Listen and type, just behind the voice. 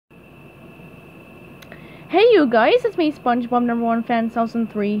Hey you guys, it's me SpongeBob #1 fan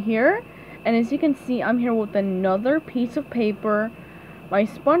 1003 here, and as you can see I'm here with another piece of paper, my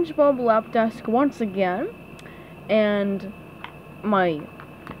SpongeBob lap desk once again, and my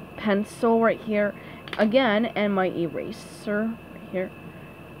pencil right here again, and my eraser right here,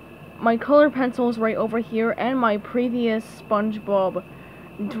 my color pencils right over here, and my previous SpongeBob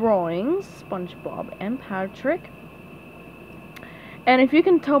drawings, SpongeBob and Patrick. And if you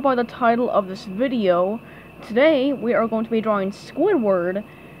can tell by the title of this video, today we are going to be drawing Squidward,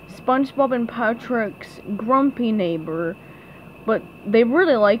 SpongeBob and Patrick's grumpy neighbor. But they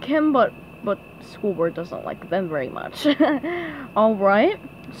really like him, but Squidward doesn't like them very much. Alright,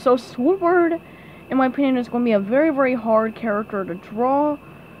 so Squidward, in my opinion, is going to be a very, very hard character to draw.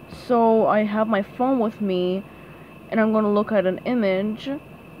 So I have my phone with me, and I'm going to look at an image,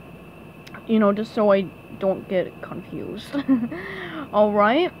 you know, just so I don't get confused.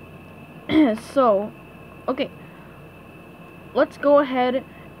 Alright, so, okay, let's go ahead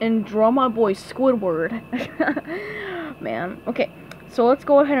and draw my boy Squidward. Man, okay, so let's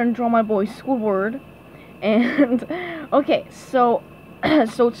go ahead and draw my boy Squidward. And, okay, so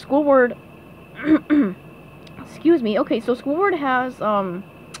Squidward, excuse me, okay, so Squidward has,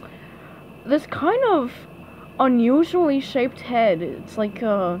 this kind of unusually shaped head. It's like,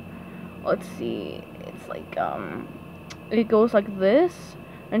 let's see, it's like, it goes like this,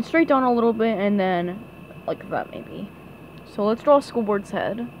 and straight down a little bit, and then like that maybe. So let's draw Squidward's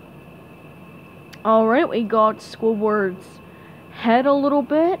head. Alright, we got Squidward's head a little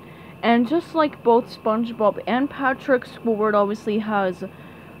bit, and just like both SpongeBob and Patrick, Squidward obviously has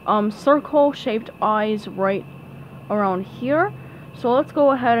circle-shaped eyes right around here. So let's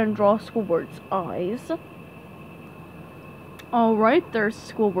go ahead and draw Squidward's eyes. Alright, there's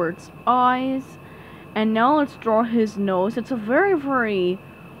Squidward's eyes. And now let's draw his nose. It's a very, very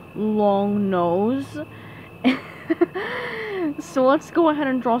long nose. So let's go ahead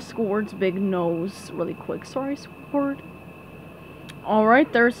and draw Squidward's big nose really quick. Sorry, Squidward.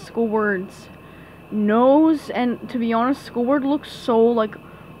 Alright, there's Squidward's nose. And to be honest, Squidward looks so, like,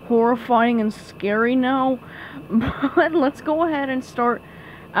 horrifying and scary now. But let's go ahead and start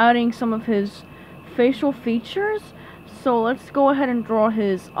adding some of his facial features. So let's go ahead and draw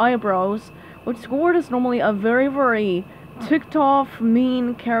his eyebrows, which Squidward is normally a very, very ticked off,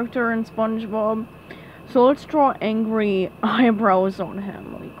 mean character in SpongeBob. So let's draw angry eyebrows on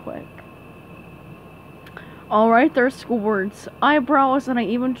him really quick. Alright, there's Squidward's eyebrows, and I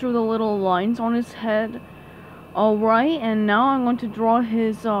even drew the little lines on his head. Alright, and now I'm going to draw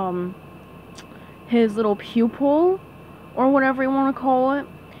his little pupil, or whatever you want to call it.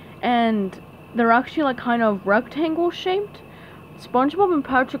 And they're actually like kind of rectangle shaped. SpongeBob and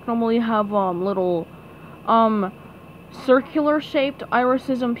Patrick normally have little circular shaped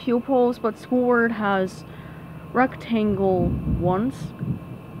irises and pupils, but Squidward has rectangle ones.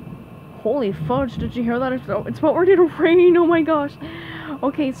 Holy fudge, did you hear that? It's about ready to rain, oh my gosh.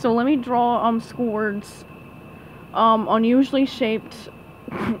 Okay, so let me draw Squidward's unusually shaped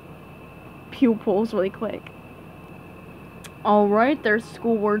pupils really quick. Alright, there's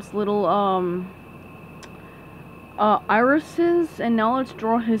Squidward's little irises, and now let's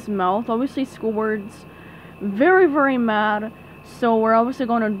draw his mouth. Obviously Squidward's very, very mad, so we're obviously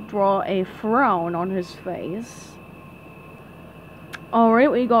going to draw a frown on his face.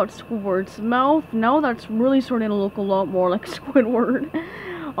 Alright, we got Squidward's mouth. Now that's really starting to look a lot more like Squidward.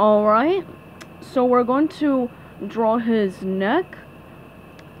 Alright, so we're going to draw his neck,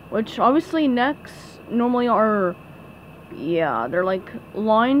 which obviously necks normally are, yeah, they're like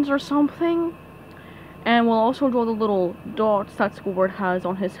lines or something. And we'll also draw the little dots that Squidward has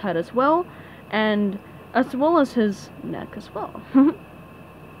on his head as well, and as well as his neck as well.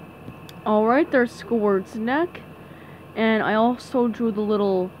 Alright, there's Squidward's neck, and I also drew the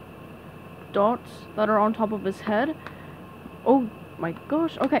little dots that are on top of his head. Oh my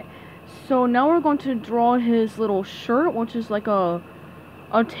gosh, okay. So now we're going to draw his little shirt, which is like a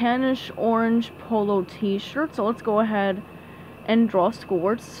tannish orange polo t-shirt. So let's go ahead and draw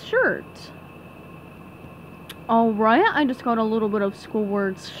Squidward's shirt. Alright, I just got a little bit of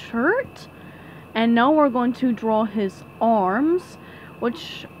Squidward's shirt. And now we're going to draw his arms,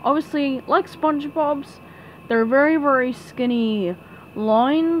 which obviously, like SpongeBob's, they're very, very skinny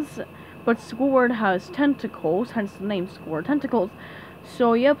lines, but Squidward has tentacles, hence the name Squidward Tentacles.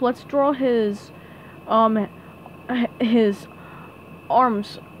 So yep, let's draw his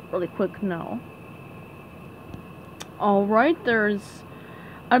arms really quick now. Alright, there's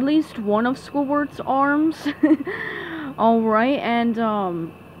at least one of Squidward's arms. Alright, and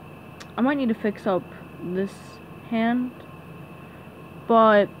I might need to fix up this hand,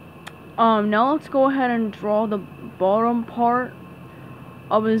 but Now let's go ahead and draw the bottom part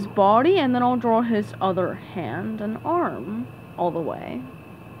of his body, and then I'll draw his other hand and arm all the way.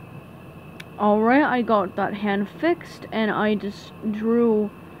 Alright, I got that hand fixed, and I just drew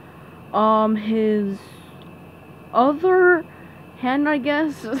his other hand, I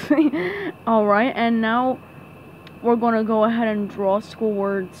guess. Alright, and now we're gonna go ahead and draw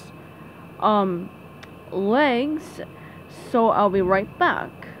Squidward's legs, so I'll be right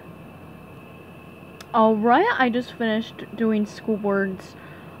back. Alright, I just finished doing Squidward's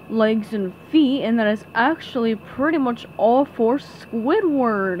legs and feet, and that is actually pretty much all for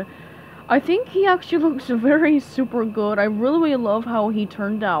Squidward. I think he actually looks very super good. I really love how he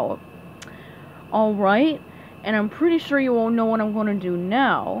turned out. Alright, and I'm pretty sure you all know what I'm going to do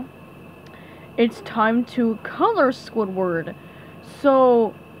now. It's time to color Squidward.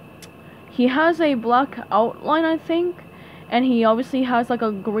 So, he has a black outline, I think, and he obviously has like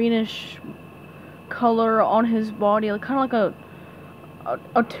a greenish color on his body, like, kind of like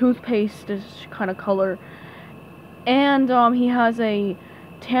a toothpaste-ish kind of color. And he has a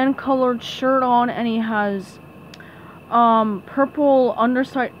tan colored shirt on, and he has purple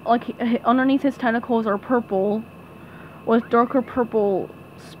underside, like underneath his tentacles are purple with darker purple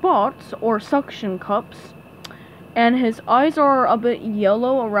spots or suction cups, and his eyes are a bit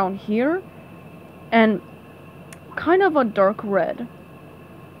yellow around here and kind of a dark red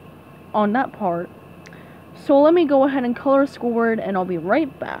on that part. So let me go ahead and color Squidward, and I'll be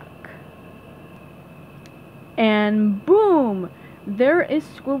right back. And boom! There is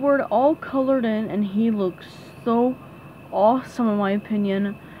Squidward all colored in, and he looks so awesome in my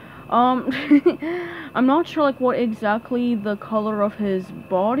opinion. I'm not sure like what exactly the color of his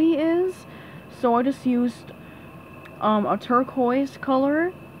body is, so I just used a turquoise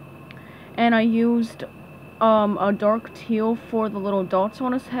color, and I used a dark teal for the little dots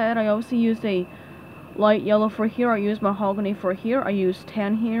on his head. I also used a light yellow for here, I used mahogany for here, I used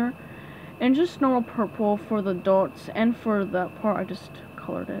tan here, and just normal purple for the dots, and for that part I just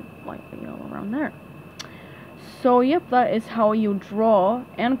colored it lightly yellow around there. So yep, that is how you draw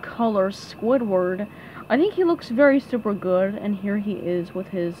and color Squidward. I think he looks very super good, and here he is with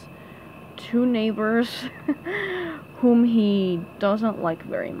his two neighbors whom he doesn't like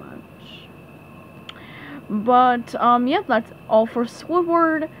very much. But yep, that's all for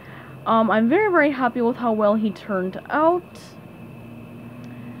Squidward. I'm very happy with how well he turned out.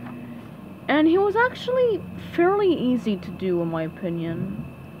 And he was actually fairly easy to do in my opinion.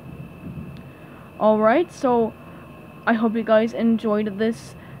 Alright, so I hope you guys enjoyed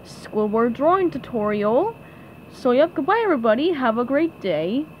this Squidward drawing tutorial. So yep, goodbye everybody, have a great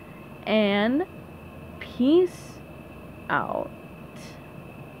day, and peace out.